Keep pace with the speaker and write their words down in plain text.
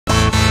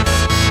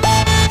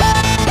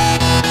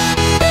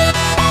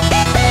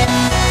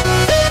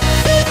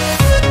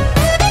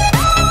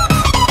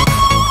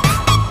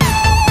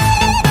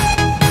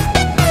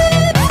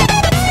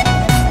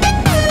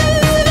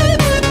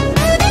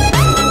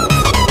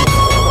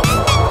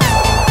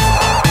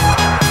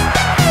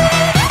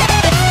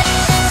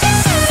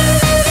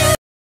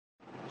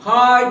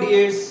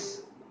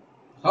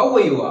how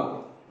you are?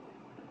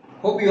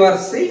 Hope you are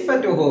safe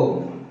at home.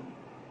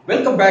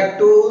 Welcome back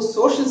to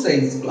social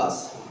science class.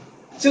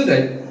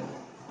 Children,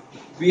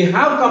 we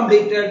have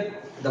completed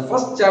the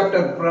first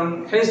chapter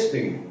from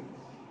history.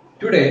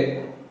 Today,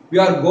 we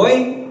are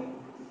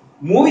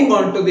moving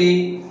on to the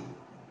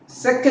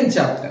second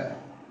chapter.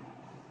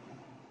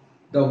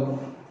 The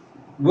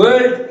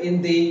world in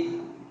the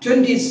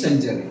 20th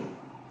century.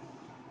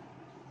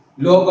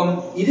 ലോകം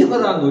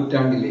 20ാം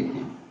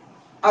നൂറ്റാണ്ടിലേക്ക്.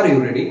 Are you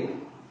ready?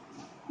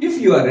 If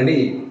you are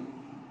ready,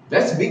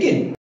 let's begin.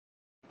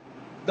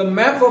 The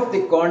map of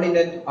the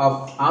continent of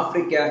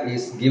Africa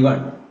is given.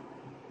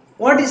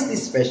 What is the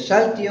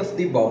specialty of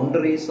the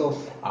boundaries of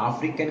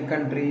African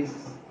countries?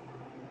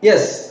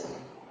 Yes,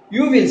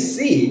 you will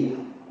see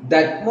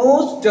that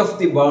most of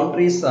the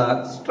boundaries are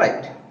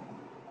straight.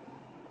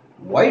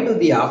 Why do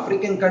the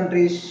African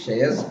countries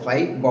share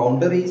straight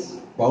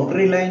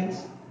boundary lines?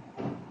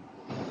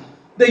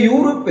 The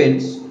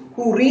Europeans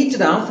who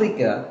reached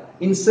Africa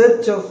in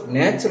search of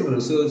natural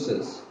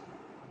resources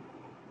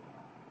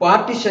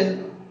partitioned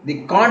the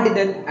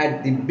continent at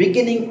the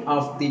beginning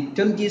of the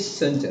 20th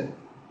century.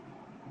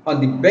 On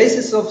the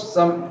basis of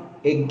some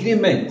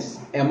agreements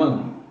among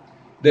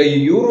the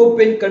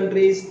European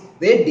countries,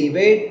 they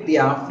divide the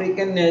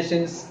African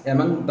nations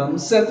among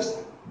themselves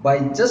by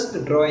just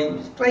drawing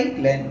straight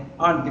line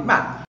on the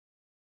map.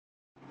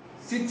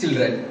 See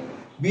children,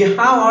 we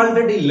have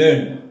already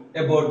learned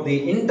about the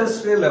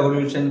industrial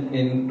revolution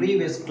in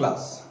previous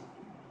class.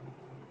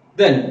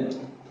 Then,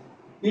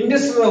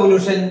 industrial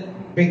revolution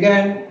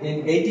began in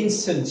 18th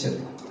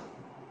century,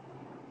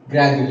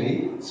 gradually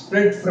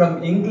spread from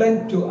England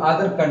to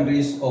other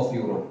countries of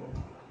Europe.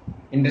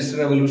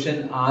 Industrial revolution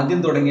ആദ്യം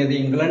തുടങ്ങിയത്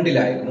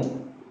ഇംഗ്ലണ്ടിലായിരുന്നു,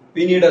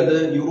 പിന്നീട് അത്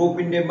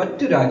യൂറോപ്പിന്റെ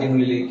മറ്റു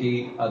രാജ്യങ്ങളിലേക്ക്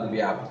അത്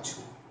വ്യാപിച്ചു.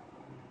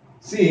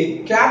 See,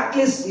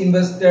 capitalists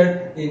invested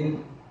in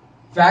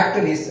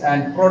factories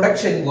and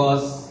production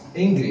was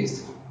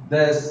increased,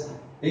 thus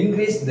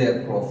increased their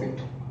profit.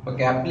 അപ്പോൾ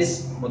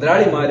ക്യാപിറ്റലിസ്റ്റ്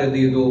മുതലാളിമാർ എന്ത്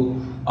ചെയ്തു?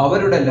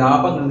 അവരുടെ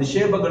ലാഭങ്ങൾ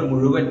നിക്ഷേപങ്ങൾ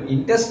മുഴുവൻ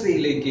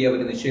ഇൻഡസ്ട്രിയിലേക്ക് അവർ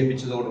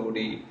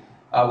നിക്ഷേപിച്ചതോടുകൂടി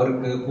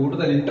അവർക്ക്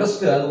കൂടുതൽ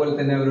ഇൻട്രസ്റ്റ്, അതുപോലെ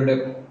തന്നെ അവരുടെ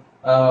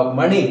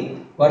മണി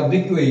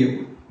വർദ്ധിക്കുകയും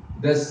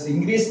thus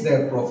increase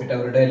their profit,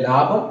 അവരുടെ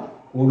ലാഭം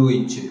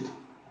കൂടുകയും ചെയ്തു.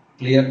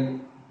 Clear?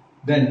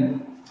 Then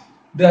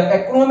the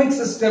economic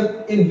system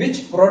in which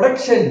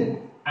production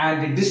and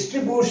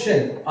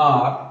distribution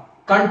are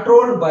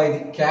controlled by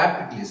the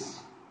capitalists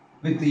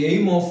with the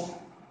aim of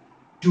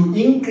to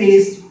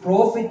increase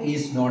profit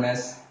is known as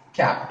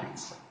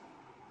capitalism.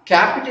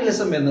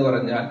 Capitalism എന്ന്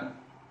പറഞ്ഞാൽ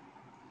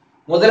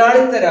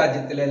മുതലാളിത്ത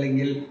രാജ്യത്തിൽ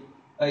അല്ലെങ്കിൽ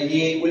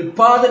ഈ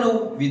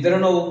ഉൽപാദനവും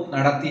വിതരണവും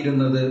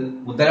നടത്തിയിരുന്നത്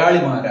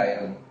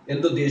മുതലാളിമാരായിരുന്നു.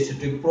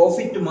 എന്തുദ്ദേശിച്ചിട്ട്?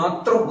 പ്രോഫിറ്റ്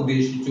മാത്രം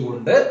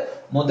ഉദ്ദേശിച്ചുകൊണ്ട്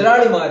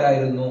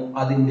മുതലാളിമാരായിരുന്നു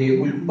അതിന്റെ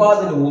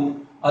ഉൽപാദനവും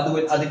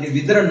അതുപോലെ അതിന്റെ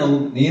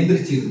വിതരണവും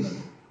നിയന്ത്രിച്ചിരുന്നത്.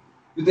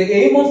 With the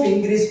aim of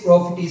increased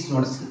profit is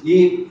known as, ഈ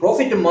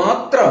പ്രോഫിറ്റ്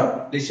മാത്രം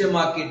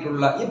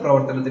ലക്ഷ്യമാക്കിയിട്ടുള്ള ഈ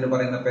പ്രവർത്തനത്തിന്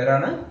പറയുന്ന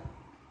പേരാണ്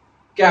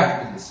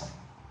capitalism.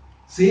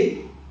 See,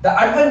 the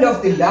advent of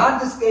the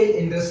large scale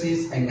industries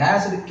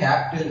enhanced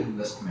capital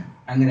investment.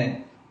 അങ്ങനെ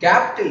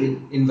capital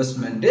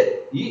investment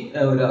ഈ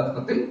ഒരു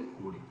അർത്ഥത്തിൽ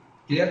കൂടി.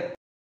 Clear?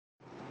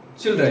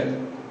 Children,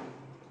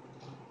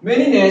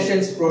 many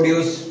nations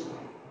produce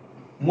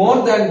more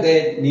than they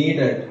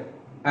needed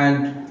and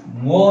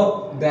more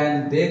than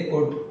they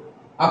could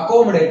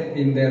accommodate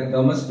in their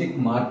domestic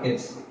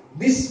markets.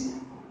 This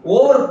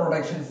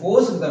overproduction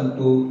forced them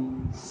to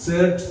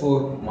search for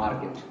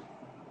market.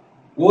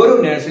 ഓരോ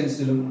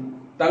നേഷൻസിലും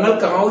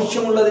തങ്ങൾക്ക്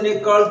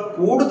ആവശ്യമുള്ളതിനേക്കാൾ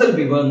കൂടുതൽ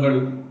വിഭവങ്ങൾ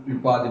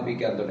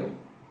ഉൽപ്പാദിപ്പിക്കാൻ തുടങ്ങി.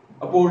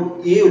 അപ്പോൾ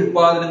ഈ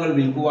ഉൽപാദനങ്ങൾ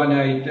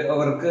വിൽക്കുവാനായിട്ട്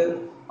അവർക്ക്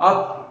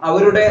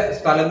അവരുടെ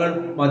സ്ഥലങ്ങൾ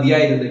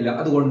മതിയായിരുന്നില്ല.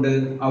 അതുകൊണ്ട്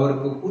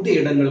അവർക്ക്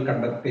പുതിയ ഇടങ്ങൾ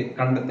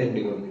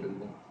കണ്ടെത്തേണ്ടി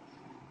വന്നിരുന്നു.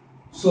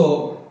 So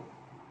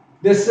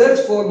the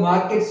search for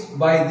markets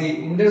by the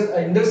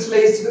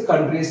industrialized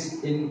countries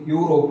in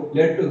Europe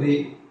led to the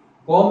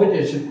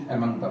competition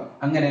among them.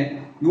 അങ്ങനെ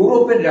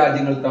യൂറോപ്യൻ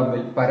രാജ്യങ്ങൾ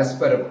തമ്മിൽ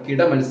പരസ്പരം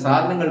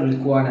സാധനങ്ങൾ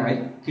വിൽക്കുവാനായി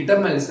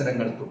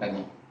കിടമത്സരങ്ങൾ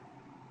തുടങ്ങി.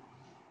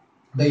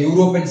 The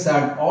Europeans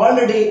had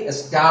already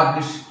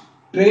established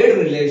trade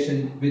relation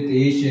with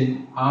Asian,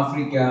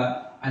 Africa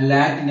and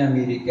Latin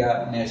America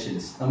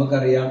nations.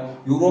 നമുക്കറിയാം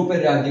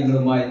European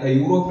രാജ്യങ്ങളുമായി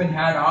European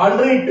had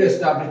already to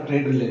establish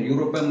trade relation.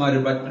 യൂറോപ്യന്മാർ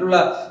മറ്റുള്ള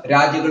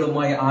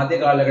രാജ്യങ്ങളുമായി ആദ്യ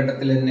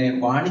കാലഘട്ടത്തിൽ തന്നെ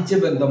വാണിജ്യ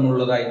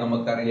ബന്ധമുള്ളതായി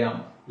നമുക്കറിയാം.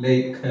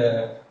 Like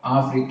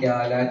Africa,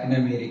 Latin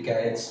America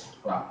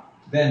etcetera.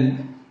 Then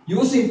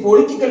using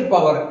political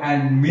power and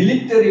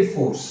military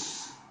force,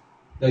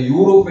 the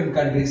European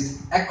countries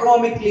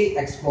economically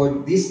exploit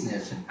this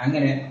nation.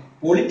 അങ്ങനെ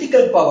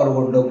പൊളിറ്റിക്കൽ പവർ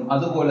കൊണ്ടും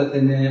അതുപോലെ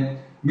തന്നെ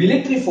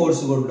മിലിറ്ററി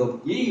ഫോഴ്സ് കൊണ്ടും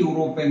ഈ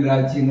യൂറോപ്യൻ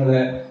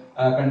രാജ്യങ്ങളെ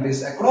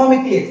countries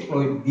economically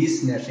exploit these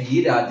nation, ഈ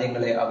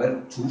രാജ്യങ്ങളെ അവർ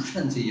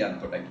ചൂഷണം ചെയ്യാൻ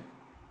തുടങ്ങി.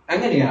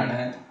 അങ്ങനെയാണ്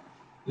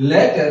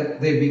later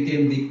they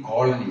became the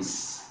colonies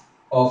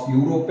of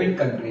European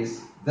countries.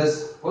 This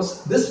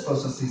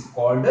process is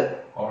called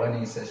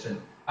colonization.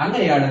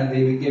 അങ്ങനെയാണ്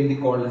they became the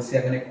colonies.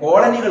 അങ്ങനെ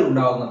കോളനികൾ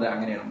ഉണ്ടാവുന്നത്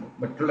അങ്ങനെയാണ്.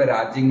 മറ്റുള്ള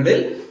രാജ്യങ്ങളിൽ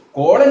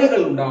കോളനികൾ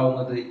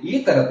ഉണ്ടാവുന്നത് ഈ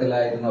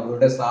തരത്തിലായിരുന്നു.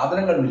 അവരുടെ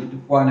സാധനങ്ങൾ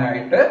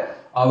വിൽക്കുവാനായിട്ട്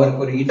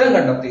അവർക്കൊരു ഇടം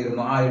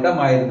കണ്ടെത്തിയിരുന്നു. ആ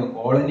ഇടമായിരുന്നു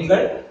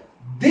കോളനികൾ.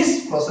 This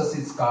process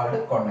is called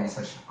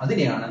colonisation.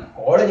 അതിനെയാണ്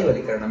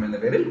കോളനിവൽക്കരണം എന്ന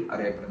പേരിൽ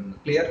അറിയപ്പെടുന്നത്.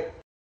 Clear?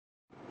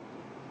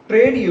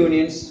 Trade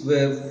unions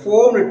were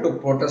formed to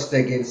protest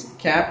against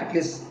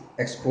capitalist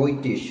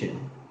exploitation.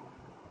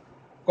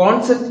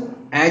 Constant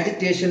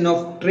agitation of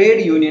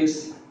trade unions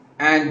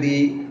and the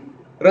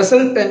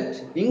resultant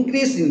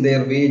increase in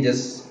their wages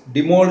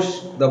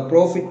demolished the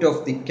profit of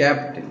the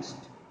capitalist.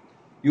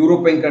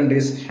 European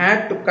countries had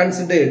to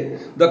consider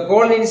the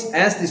colonies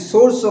as the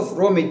source of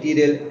raw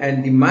material and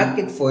the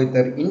market for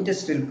their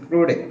industrial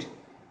product.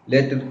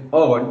 Later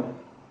on,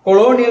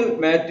 colonial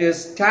masters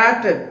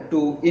started to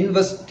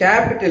invest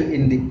capital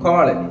in the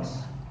colonies.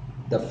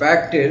 The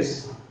factors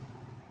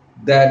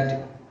that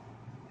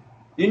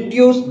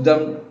induced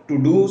them to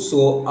do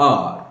so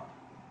are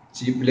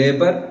cheap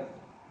labor,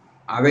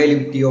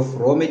 availability of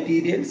raw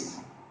materials,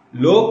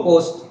 low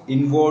cost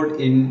involved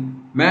in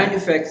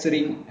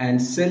manufacturing and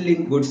selling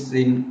goods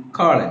in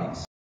colonies.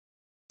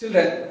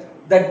 Children,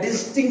 the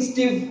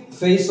distinctive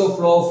phase of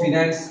law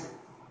finance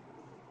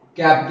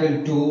capital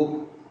to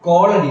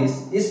colonies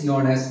is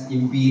known as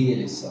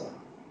imperialism.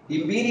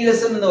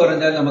 Imperialism എന്ന്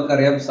പറഞ്ഞാൽ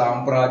നമുക്കറിയാം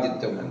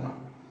സാമ്രാജ്യത്വം എന്നാണ്.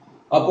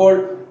 അപ്പോൾ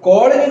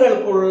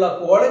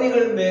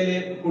കോളനികൾ മേലെ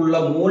ഉള്ള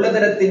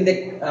മൂലധനത്തിന്റെ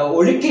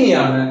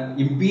ഒഴുക്കിനെയാണ്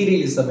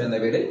imperialism എന്ന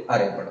പേരിൽ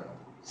അറിയപ്പെടുന്നത്.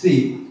 See,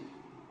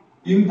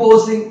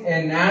 imposing a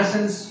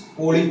nation's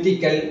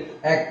political,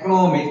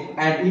 economic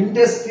and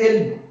industrial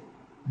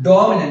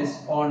dominance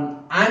on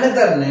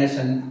another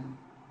nation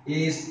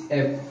is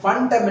a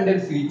fundamental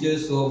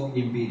features of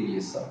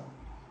imperialism.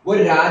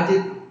 ഒരു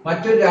രാജ്യം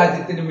മറ്റൊരു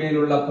രാജ്യത്തിന്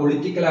മേലുള്ള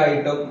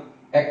പൊളിറ്റിക്കലായിട്ടും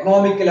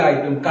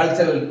എക്കണോമിക്കലായിട്ടും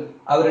കൾച്ചറൽ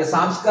അവരുടെ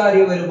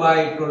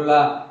സാംസ്കാരികപരമായിട്ടുള്ള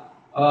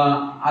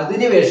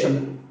അധിനിവേശം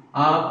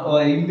ആ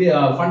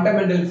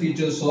ഫണ്ടമെന്റൽ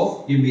ഫീച്ചേഴ്സ് ഓഫ്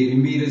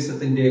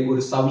ഇംപീരിയലിസത്തിന്റെ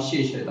ഒരു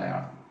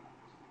സവിശേഷതയാണ്.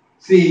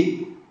 See,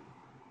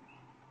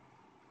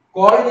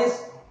 colonies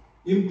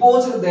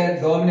imposed their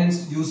dominance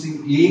using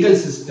legal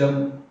system,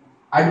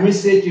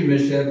 administrative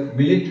measure,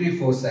 military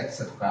force,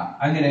 etc.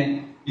 അങ്ങനെ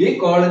ഈ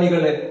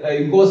കോളനികൾ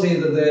ഇമ്പോസ്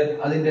ചെയ്തത്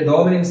അതിന്റെ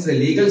ഡോമിനൻസ്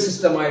ലീഗൽ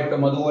സിസ്റ്റം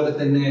ആയിട്ടും അതുപോലെ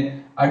തന്നെ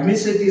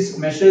അഡ്മിനിസ്ട്രേറ്റീവ്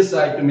മെഷേഴ്സ്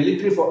ആയിട്ടും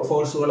മിലിറ്ററി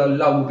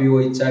ഫോഴ്സുകളെല്ലാം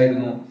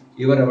ഉപയോഗിച്ചായിരുന്നു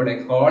ഇവർ അവിടെ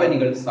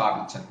കോളനികൾ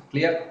സ്ഥാപിച്ചത്.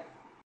 Clear?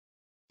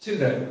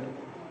 Children,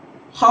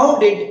 how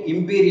did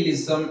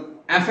imperialism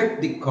affect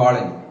the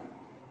colony?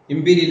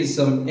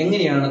 Imperialism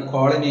എങ്ങനെയാണ്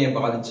കോളനിയെ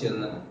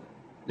ബാധിച്ചതെന്ന്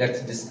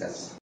let's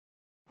discuss.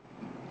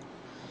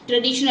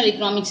 Traditional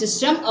economic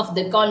system of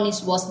the colonies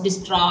was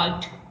destroyed.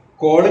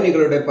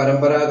 കോളനികളുടെ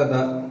പരമ്പരാഗത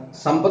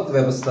സമ്പദ്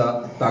വ്യവസ്ഥ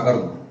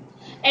തകർന്നു.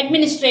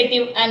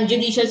 Administrative and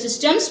judicial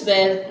systems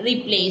were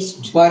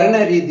replaced.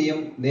 ഭരണരീതിയും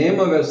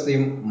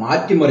നിയമവ്യവസ്ഥയും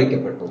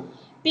മാറ്റിമറിക്കപ്പെട്ടു.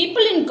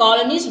 People in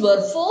colonies were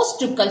forced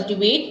to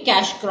cultivate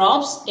cash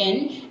crops in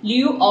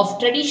lieu of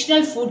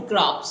traditional food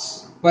crops.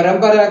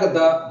 പരമ്പരാഗത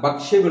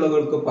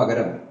ഭക്ഷ്യവിളകൾക്ക്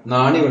പകരം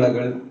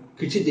നാണ്യവിളകൾ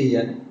കൃഷി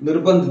ചെയ്യാൻ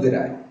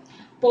നിർബന്ധിതരായി.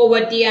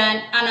 Poverty and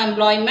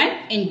unemployment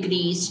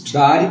increased.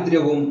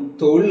 ദാരിദ്ര്യവും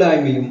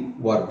തൊഴിലില്ലായ്മയും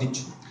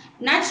വർദ്ധിച്ചു.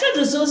 Natural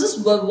resources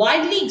were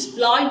widely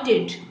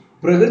exploited.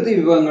 പ്രകൃതി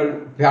വിഭവങ്ങൾ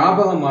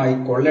വ്യാപകമായി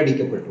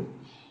കൊള്ളടിക്കപ്പെട്ടു.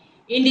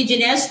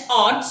 Indigenous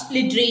arts,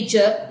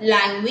 literature,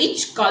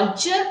 language,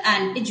 culture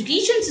and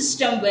education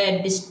system were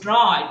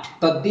destroyed.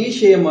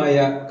 തദ്ദേശീയമായ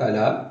കല,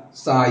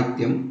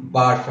 സാഹിത്യം,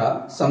 ഭാഷ,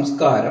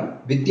 സംസ്കാരം,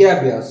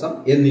 വിദ്യാഭ്യാസം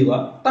എന്നിവ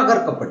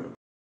തകർക്കപ്പെട്ടു.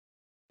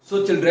 So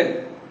children,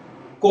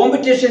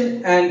 competition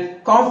and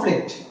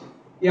conflict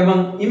among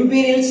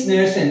imperial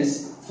nations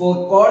for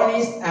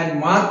colonies and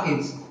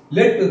markets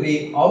led to the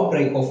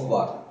outbreak of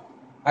war.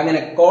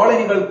 അങ്ങനെ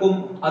കോളനികൾക്കും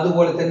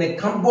അതുപോലെ തന്നെ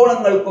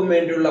കമ്പോളങ്ങൾക്കും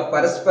വേണ്ടിയുള്ള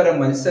പരസ്പര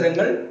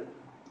മത്സരങ്ങൾ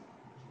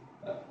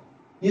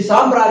ഈ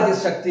സാമ്രാജ്യ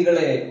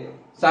ശക്തികളെ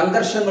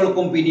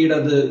സംഘർഷങ്ങൾക്കും പിന്നീട്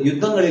അത്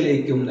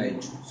യുദ്ധങ്ങളിലേക്കും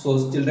നയിച്ചു. So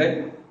children,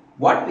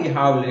 what we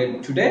have learned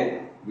today,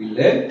 we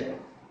learned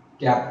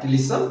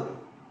capitalism,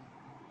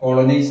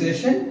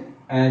 colonization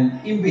and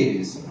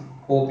imperialism.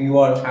 Hope you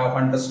all have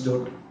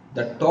understood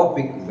the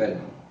topic well.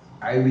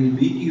 I will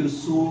meet you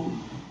soon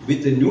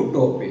with a new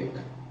topic.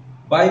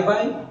 Bye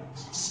bye.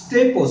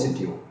 Stay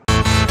positive.